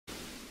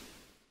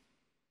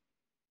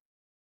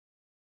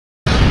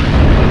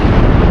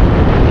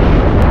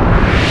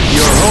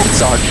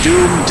Humans are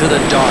doomed to the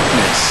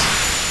darkness.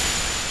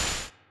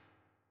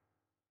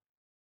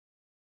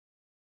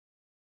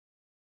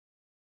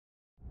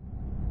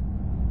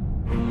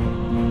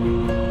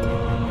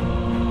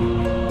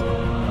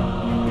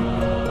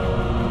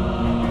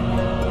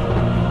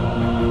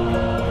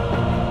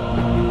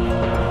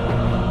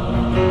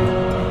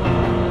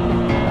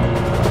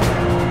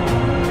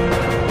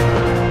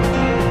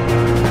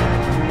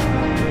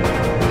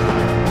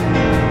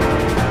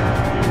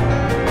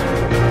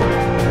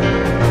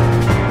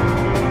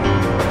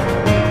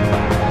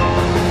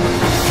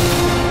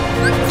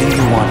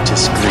 To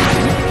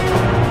scream.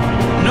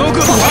 No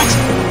good. What?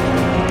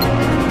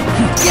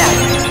 Yeah.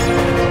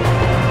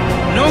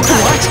 No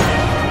good. What?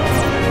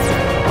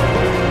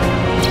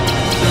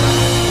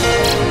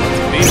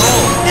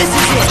 Behold. This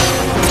is it.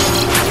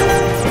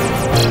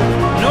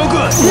 No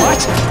good.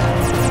 What?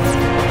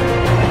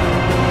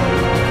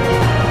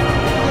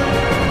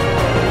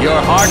 Your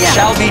heart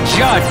shall be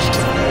judged.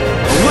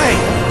 Away.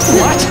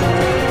 What?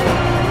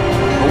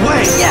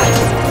 Away. Yeah.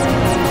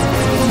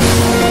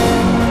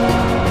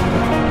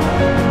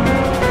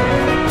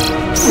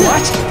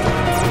 What?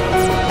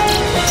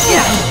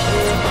 Yeah.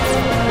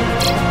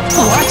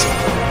 What?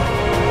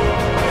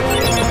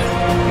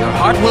 Your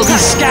heart will be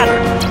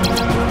scattered.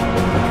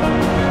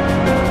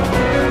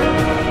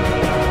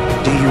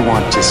 Do you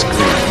want to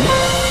scream?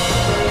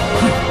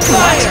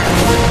 Fire.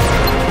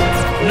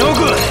 No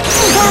good.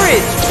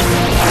 Courage.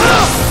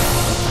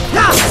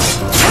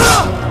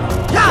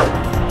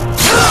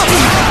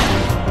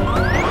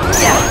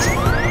 Yeah.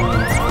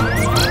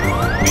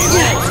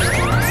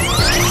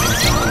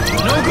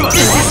 No good.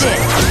 This is it.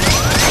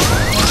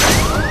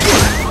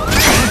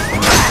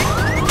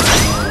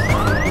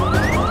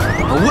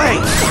 Away.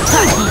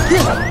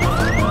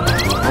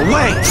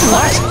 Away.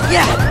 What?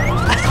 Yeah.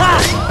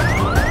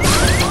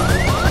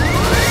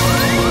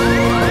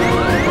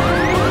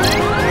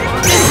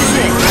 This is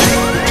it.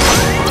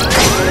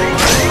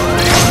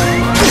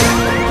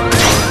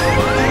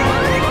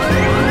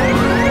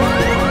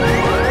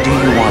 Do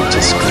you want to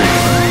scream?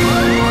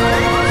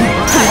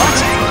 What?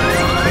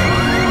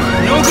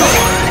 No good.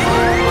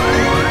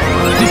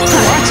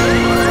 What?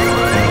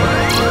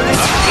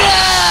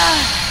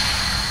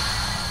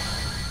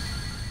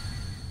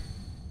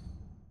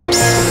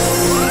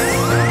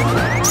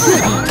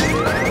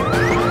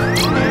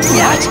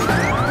 What?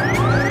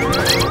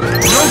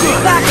 No good.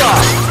 Back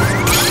off.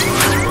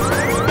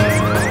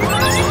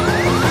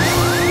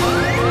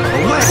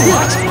 Away.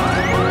 What?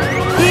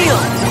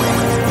 Heal.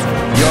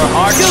 Your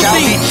heart shall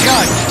be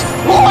judged.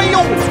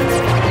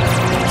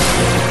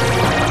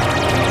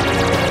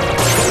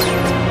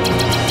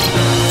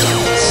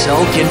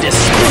 Soak in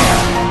despair.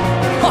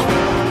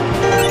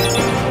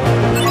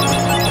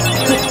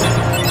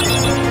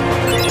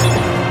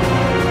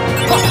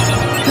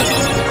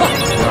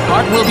 Your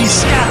heart will be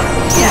scattered.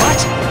 Yeah.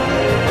 What?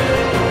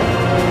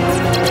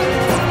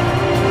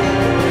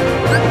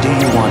 Do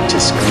you want to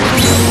scream?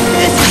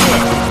 This is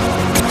it.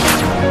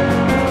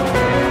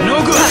 No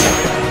good.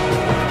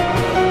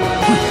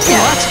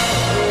 Yeah. What?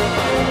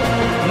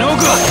 No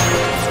good.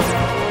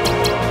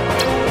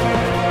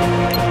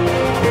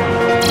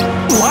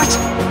 What?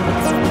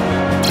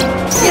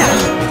 Yeah.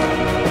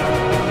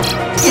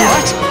 Yeah.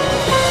 What?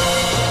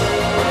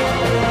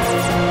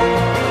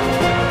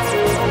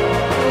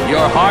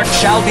 Your heart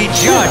shall be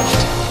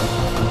judged.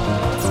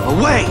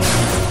 Away.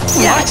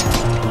 Yeah. What?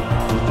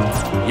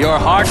 Your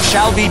heart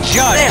shall be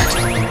judged. There.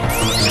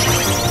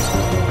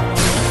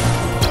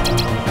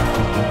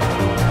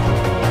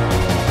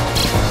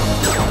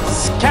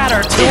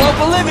 Scatter to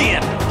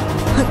oblivion.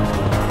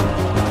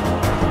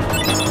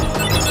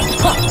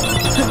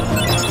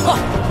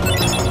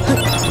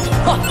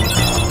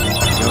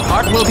 Your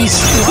heart will be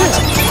what?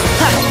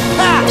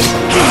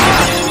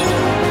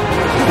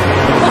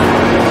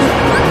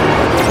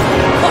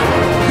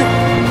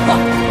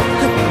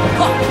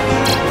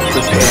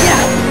 Prepare.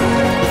 Yeah.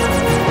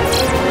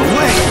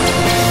 Away.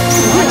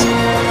 What?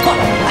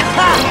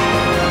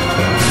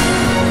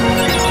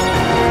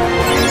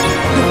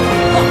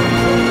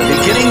 The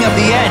beginning of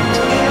the end.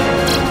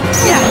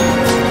 Yeah.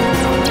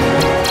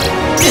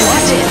 This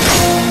is it.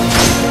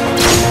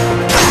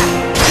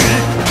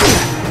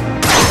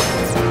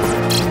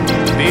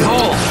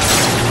 Behold.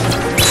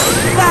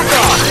 Back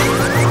off.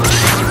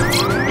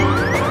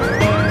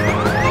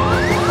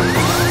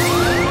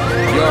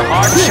 Your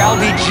heart shall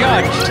be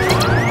judged.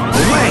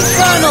 Away.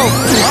 Donald.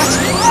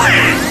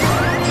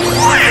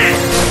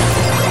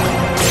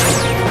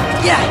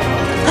 Yeah.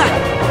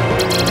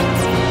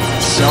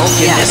 Soak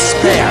in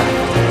despair.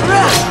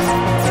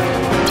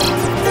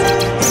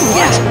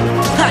 Yeah.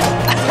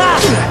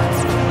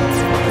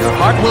 Your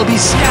heart will be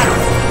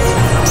scattered.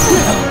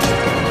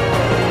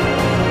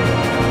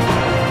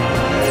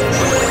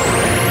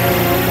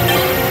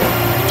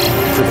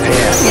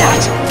 Prepare. Yeah.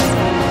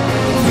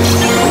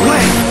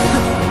 Away.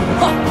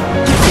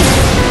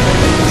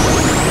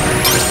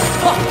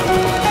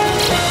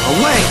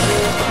 Away.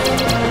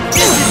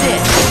 This is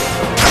it.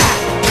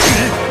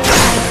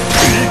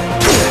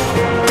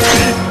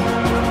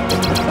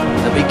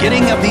 The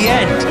beginning of the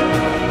end.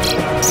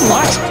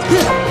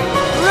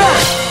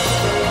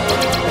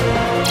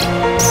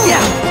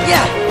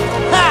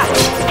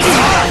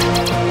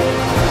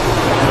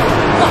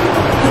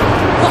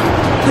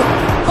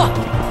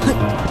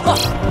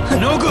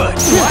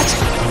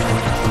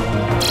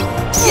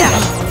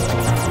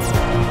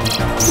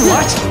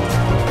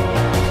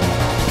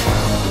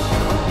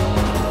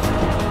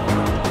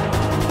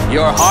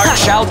 Your heart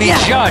shall be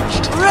Yeah.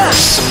 judged.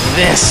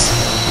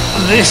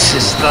 This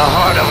is the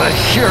heart of a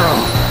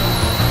hero.